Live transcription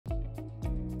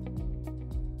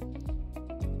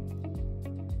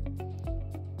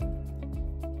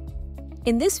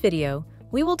In this video,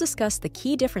 we will discuss the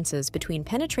key differences between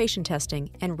penetration testing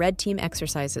and red team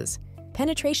exercises.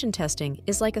 Penetration testing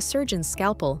is like a surgeon's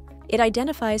scalpel. It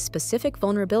identifies specific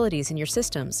vulnerabilities in your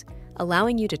systems,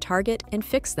 allowing you to target and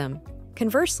fix them.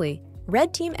 Conversely,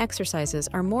 red team exercises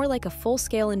are more like a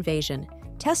full-scale invasion,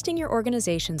 testing your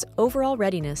organization's overall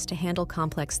readiness to handle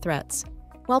complex threats.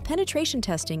 While penetration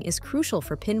testing is crucial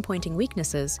for pinpointing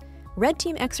weaknesses, red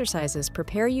team exercises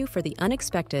prepare you for the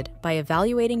unexpected by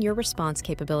evaluating your response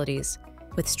capabilities.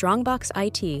 With StrongBox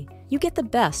IT, you get the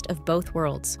best of both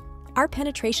worlds. Our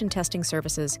penetration testing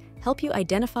services help you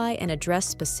identify and address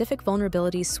specific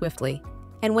vulnerabilities swiftly.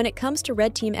 And when it comes to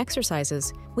red team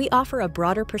exercises, we offer a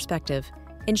broader perspective,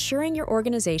 ensuring your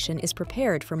organization is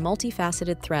prepared for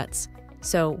multifaceted threats.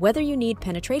 So whether you need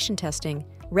penetration testing,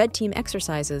 red team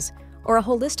exercises, or a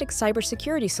holistic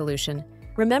cybersecurity solution,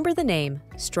 remember the name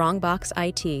StrongBox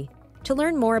IT. To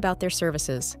learn more about their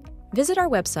services, visit our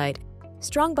website,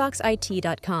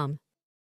 strongboxit.com.